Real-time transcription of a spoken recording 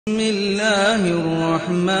بسم الله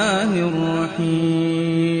الرحمن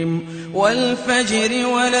الرحيم والفجر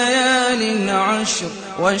وليال عشر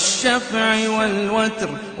والشفع والوتر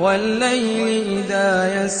والليل إذا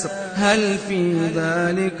يسر هل في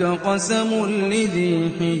ذلك قسم لذي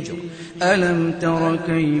حجر ألم تر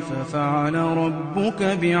كيف فعل ربك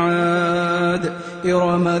بعاد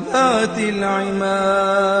إرم ذات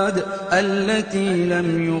العماد التي لم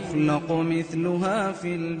يخلق مثلها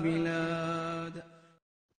في البلاد.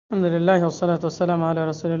 الحمد لله والصلاة والسلام على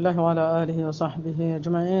رسول الله وعلى آله وصحبه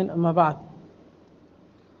أجمعين. أما بعد،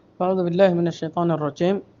 أعوذ بالله من الشيطان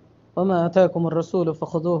الرجيم. وما آتاكم الرسول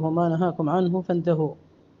فخذوه وما نهاكم عنه فانتهوا.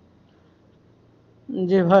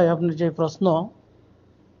 জি ভাই, আপনার যে প্রশ্ন,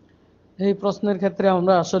 এই প্রশ্নের ক্ষেত্রে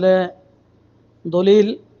আমরা আসলে দলিল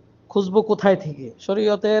খুঁজব কোথায় থেকে?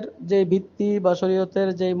 শরীয়তের যে ভিত্তি বা শরীয়তের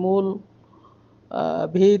যে মূল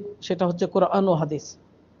ভিত, সেটা হচ্ছে কোরআন ও হাদিস।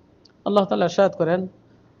 আল্লাহ তাআলা ইরশাদ করেন,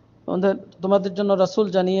 তোমাদের জন্য রাসূল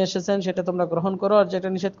জানিয়ে এসেছেন সেটা তোমরা গ্রহণ করো, আর যেটা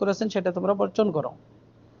নিষেধ করেছেন সেটা তোমরা বর্জন করো।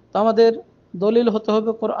 তো আমাদের দলিল হতে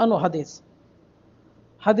হবে কোরআন ও হাদিস।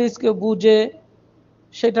 হাদিসকে বুঝে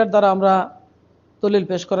সেটার দ্বারা আমরা দলিল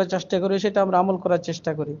পেশ করার চেষ্টা করি, সেটা আমরা আমল করার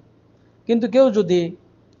চেষ্টা করি। কিন্তু কেউ যদি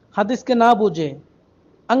হাদিসকে না বুঝে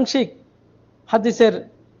আংশিক হাদিসের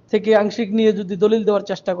থেকে আংশিক নিয়ে যদি দলিল দেওয়ার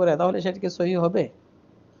চেষ্টা করে, তাহলে সেটাকে সহি হবে?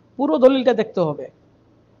 পুরো দলিলটা দেখতে হবে।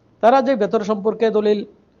 তারা যে বেতর সম্পর্কে দলিল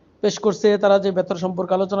পেশ করছে, তারা যে বেতর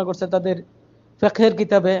সম্পর্কে আলোচনা করছে, তাদের ফিকহের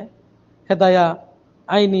কিতাবে, হেদায়া,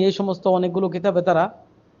 আইনি, এই সমস্ত অনেকগুলো কিতাবে তারা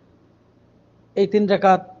এই 3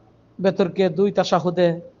 রাকাত বেতরকে 2 তাশাহুদে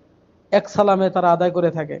 1 সালামে তারা আদায় করে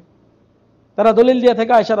থাকে। তারা দলিল দিয়ে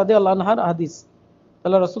থাকে আয়েশা রাদিয়াল্লাহু আনহার হাদিস।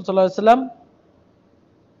 আল্লাহ রাসূল সাল্লাল্লাহু আলাইহি ওয়াসাল্লাম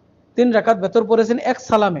 3 রাকাত বেতর পড়েছেন 1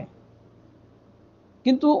 সালামে।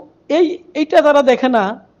 কিন্তু এইটা তারা দেখে না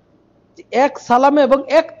 1 সালামে এবং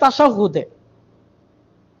 1 তাশাহুদে।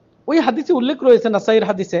 ওই হাদিসে উল্লেখ রয়েছে নাসাইর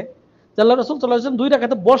হাদিসে যে আল্লাহ রাসূল সাল্লাল্লাহু আলাইহি ওয়াসাল্লাম 2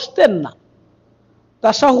 রাকাতে বসতেন না,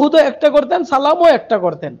 তাশাহুদও একটা করতেন, সালামও একটা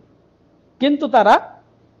করতেন। কিন্তু তারা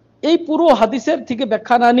এই পুরো হাদিসের থেকে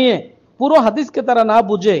ব্যাখ্যা না নিয়ে, পুরো হাদিসকে তারা না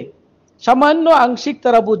বুঝে, সামান্য আংশিক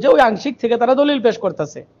তারা বুঝে ওই আংশিক থেকে তারা দলিল পেশ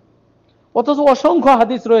করতেছে। অথচ অসংখ্য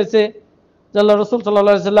হাদিস রয়েছে যে আল্লাহ রাসূল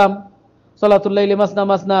সাল্লাল্লাহু আলাইহি ওয়াসাল্লাম সালাতুল লাইলি মাসনা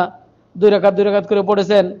মাসনা 2 রাকাত করে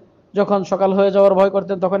পড়েছেন। যখন সকাল হয়ে যাওয়ার ভয়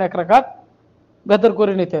করতেন তখন 1 রাকাত বেতর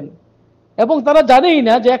করে নিতেন, এবং তারা জানেই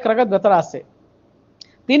না যে 1 রাকাত বেতর আছে।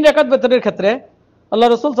 3 রাকাত বেতরের ক্ষেত্রে আল্লাহ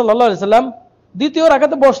রাসূল সাল্লাল্লাহু আলাইহি ওয়াসাল্লাম দ্বিতীয়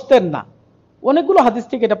রাকাতে বসতেন না। অনেকগুলো হাদিস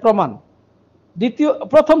থেকে এটা প্রমাণ।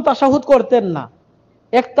 প্রথম তাশাহুদ করতেন না,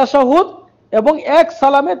 1 তাশাহুদ এবং 1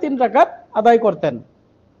 সালামে 3 রাকাত আদায় করতেন।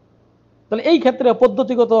 তাহলে এই ক্ষেত্রে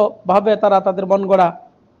পদ্ধতিগত ভাবে তারা তাদের মন গড়া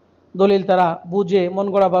দলিল তারা বুঝে, মন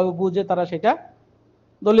গড়া ভাবে বুঝে তারা সেটা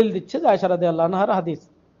দলিল দিচ্ছে যে আয়েশা রাদিয়াল্লাহু আনহার হাদিস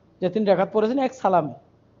যে 3 রাকাত পড়েছেন 1 সালামে।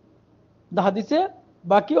 হাদিসে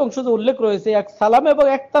বাকি অংশ যে উল্লেখ রয়েছে 1 সালামে এবং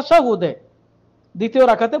 1 তাশাহুদে, দ্বিতীয়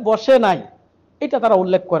রাকাতে বসে নাই, এটা তারা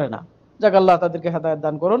উল্লেখ করে না। যাক, আল্লাহ তাদেরকে হেদায়েত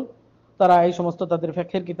দান করুন। তারা এই সমস্ত তাদের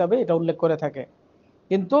ফিকহের কিতাবে এটা উল্লেখ করে থাকে।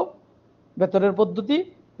 কিন্তু বেতরের পদ্ধতি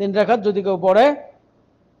 3 রাকাত যদি কেউ পড়ে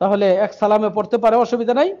তাহলে 1 সালামে পড়তে পারে,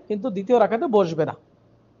 অসুবিধা নাই, কিন্তু দ্বিতীয় রাকাতে বসবে না।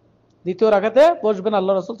 দ্বিতীয় রাকাতে বসবে না।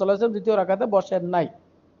 আল্লাহ রাসূল সাল্লাল্লাহু আলাইহি ওয়াসাল্লাম দ্বিতীয় রাকাতে বসেন নাই।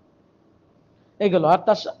 এইগুলো। আর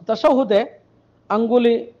তাশাহুদে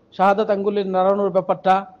আঙ্গুলি, শাহাদাত আঙ্গুলি নাড়ানোর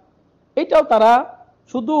ব্যাপারটা, এটাও তারা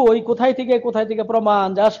শুধু ওই কোথায় থেকে প্রমাণ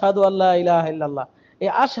যে আশহাদু আল্লা ইলাহা ইল্লাল্লাহ, এই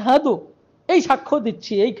আশহাদু, এই সাক্ষ্য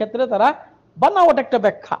দিচ্ছি, এই ক্ষেত্রে তারা বানাওয়াট একটা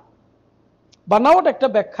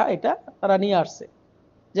ব্যাখ্যা এটা তারা নিয়ে আসছে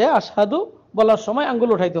যে আশহাদু বলার সময় আঙ্গুল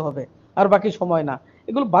উঠাইতে হবে, আর বাকি সময় না।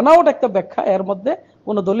 এগুলো বানাওয়াট একটা ব্যাখ্যা, এর মধ্যে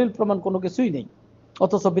কোনো দলিল প্রমাণ কোনো কিছুই নেই।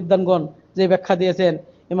 অথচ বিদ্বানগণ যে ব্যাখ্যা দিয়েছেন,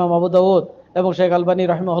 ইমাম আবু দাউদ এবং শেখ আলবানী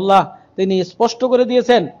রাহিমাহুল্লাহ, তিনি স্পষ্ট করে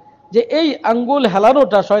দিয়েছেন যে এই আঙ্গুল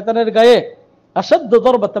হেলানোটা শয়তানের গায়ে আশাদ্দু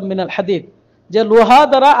দরবাতাম মিনাল হাদিদ, যে লোহা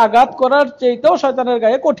দ্বারা আঘাত করার চেয়েও শয়তানের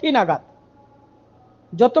গায়ে কঠিন আঘাত।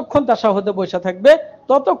 যতক্ষণ তাশাহুদে বসে থাকবে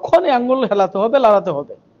ততক্ষণ এই আঙ্গুল হেলাতে হবে, লড়াতে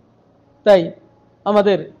হবে। তাই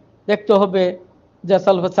আমাদের দেখতে হবে যে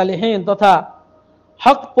সালফে সালিহিন তথা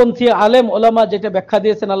হকপন্থী আলেম ওলামা যেটা ব্যাখ্যা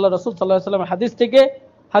দিয়েছেন আল্লাহ রাসূল সাল্লাল্লাহু আলাইহি ওয়াসাল্লাম হাদিস থেকে,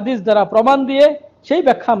 হাদিস দ্বারা প্রমাণ দিয়ে সেই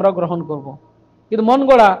ব্যাখ্যা আমরা গ্রহণ করব। কিন্তু মন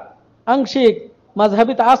গড়া আংশিক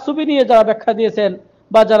মাযহাবী তাআসসুবী নিয়ে যারা ব্যাখ্যা দিয়েছেন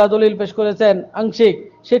বা যারা দলিল পেশ করেছেন আংশিক,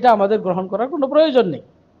 সেটা আমাদের গ্রহণ করার কোনো প্রয়োজন নেই।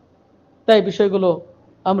 তাই বিষয়গুলো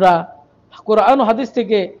আমরা কোরআন ও হাদিস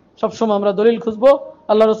থেকে সবসময় আমরা দলিল খুঁজবো।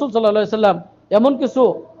 আল্লাহ রাসূল সাল্লাল্লাহু আলাইহি ওয়াসাল্লাম এমন কিছু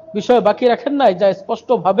বিষয় বাকি রাখেন নাই যা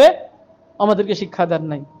স্পষ্টভাবে আমাদেরকে শিক্ষা দেন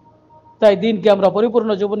নাই। তাই দিনকে আমরা পরিপূর্ণ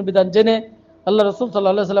জীবন বিধান জেনে আল্লাহ রাসূল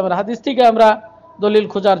সাল্লাল্লাহু আলাইহি ওয়াসাল্লামের হাদিস থেকে আমরা দলিল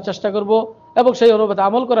খোঁজার চেষ্টা করব এবং সেই অনুপাতে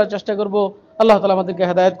আমল করার চেষ্টা করব। আল্লাহ তাআলা আমাদেরকে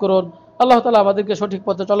হেদায়েত করুন। আল্লাহ তাআলা আমাদেরকে সঠিক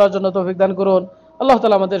পথে চলার জন্য তৌফিক দান করুন। আল্লাহ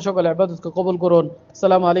তাআলা আমাদের সকলের ইবাদতকে কবুল করুন।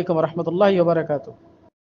 আসসালামু আলাইকুম ওয়া রাহমাতুল্লাহি ওয়া বারাকাতুহু।